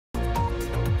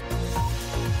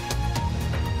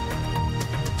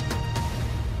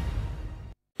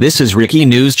This is Rickie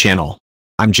News Channel.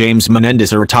 I'm James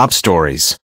Menendez. Our top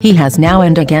stories. He has now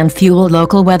and again fueled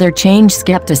local weather change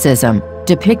skepticism,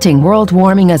 depicting world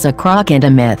warming as a crock and a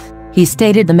myth. He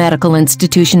stated the medical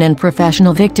institution and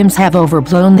professional victims have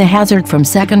overblown the hazard from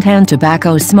secondhand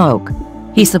tobacco smoke.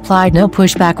 He supplied no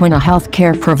pushback when a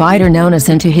healthcare provider known as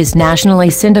into his nationally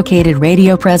syndicated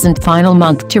radio present final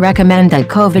month to recommend that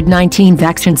COVID-19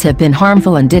 vaccines have been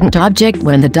harmful and didn't object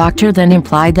when the doctor then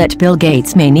implied that Bill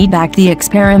Gates may need back the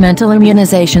experimental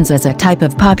immunizations as a type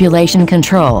of population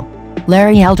control.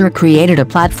 Larry Elder created a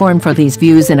platform for these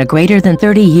views in a greater than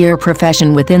 30-year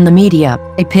profession within the media,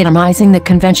 epitomizing the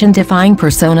convention-defying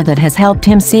persona that has helped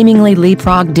him seemingly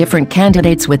leapfrog different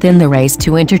candidates within the race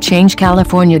to interchange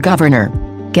California Governor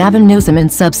Gavin Newsom in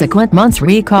subsequent months'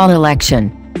 recall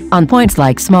election. On points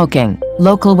like smoking,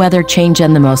 local weather change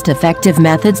and the most effective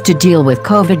methods to deal with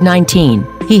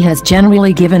COVID-19, he has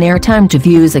generally given airtime to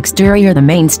views exterior the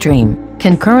mainstream,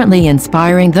 concurrently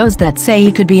inspiring those that say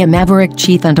he could be a maverick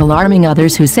chief and alarming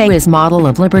others who say his model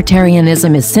of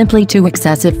libertarianism is simply too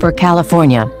excessive for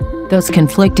California. Those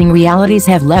conflicting realities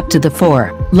have leapt to the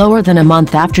fore, lower than a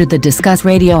month after the Discuss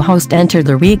radio host entered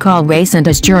the recall race and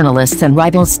as journalists and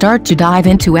rivals start to dive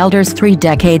into Elder's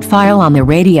 3-decade file on the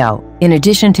radio, in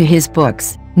addition to his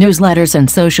books, newsletters and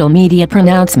social media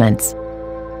pronouncements.